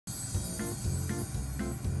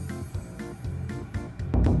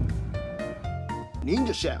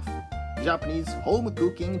Ninja Chef, Japanese home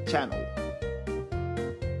cooking channel.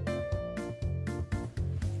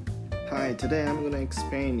 Hi, today I'm gonna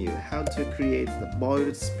explain you how to create the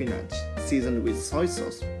boiled spinach seasoned with soy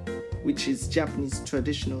sauce, which is Japanese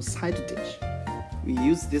traditional side dish. We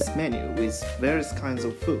use this menu with various kinds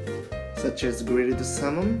of food, such as grilled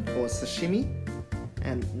salmon or sashimi.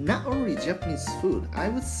 And not only Japanese food, I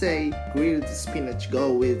would say grilled spinach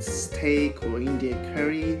go with steak or Indian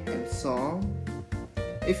curry and so on.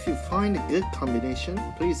 If you find a good combination,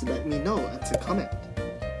 please let me know at a comment.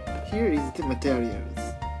 Here is the materials: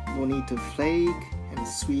 bonito flake and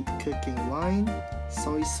sweet cooking wine,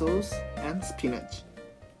 soy sauce and spinach.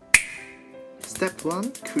 Step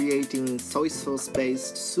 1. Creating soy sauce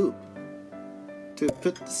based soup. To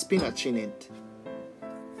put the spinach in it,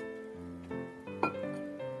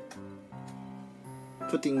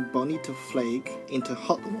 putting bonito flake into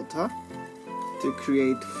hot water to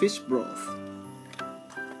create fish broth.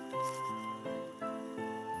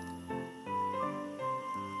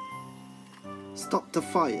 Stop the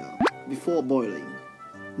fire before boiling,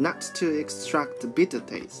 not to extract the bitter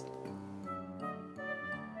taste.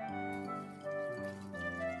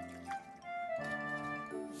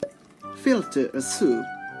 Filter a soup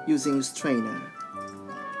using strainer.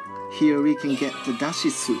 Here we can get the dashi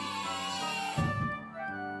soup.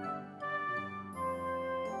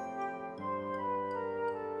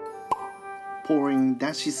 Pouring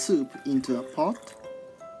dashi soup into a pot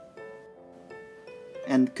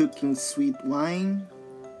and cooking sweet wine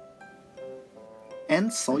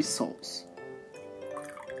and soy sauce.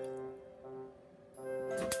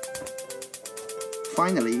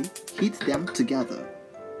 Finally, heat them together.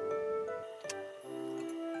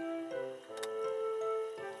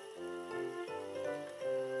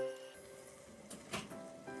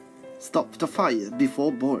 Stop the fire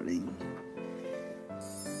before boiling.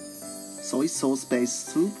 Soy sauce based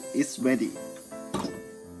soup is ready.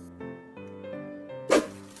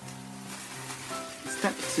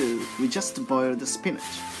 Step 2. We just boil the spinach.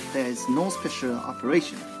 There is no special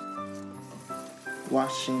operation.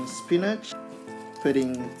 Washing spinach,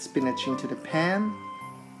 putting spinach into the pan,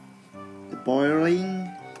 the boiling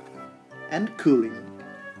and cooling.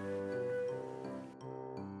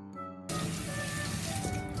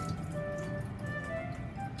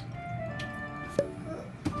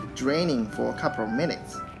 Draining for a couple of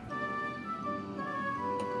minutes.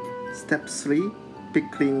 Step 3.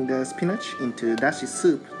 Pickling the spinach into dashi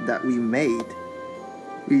soup that we made.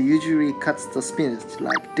 We usually cut the spinach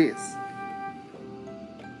like this.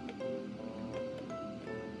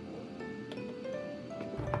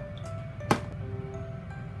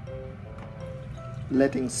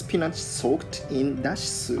 Letting spinach soaked in dashi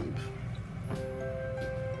soup.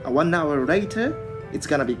 1 hour later, it's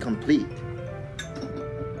gonna be complete.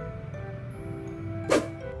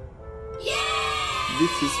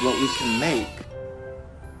 This is what we can make.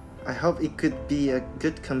 I hope it could be a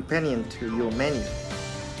good companion to your menu.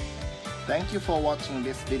 Thank you for watching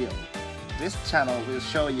this video. This channel will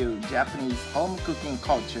show you Japanese home cooking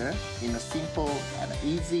culture in a simple and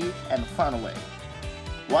easy and fun way.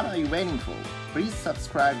 What are you waiting for? Please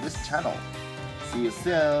subscribe this channel. See you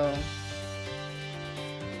soon!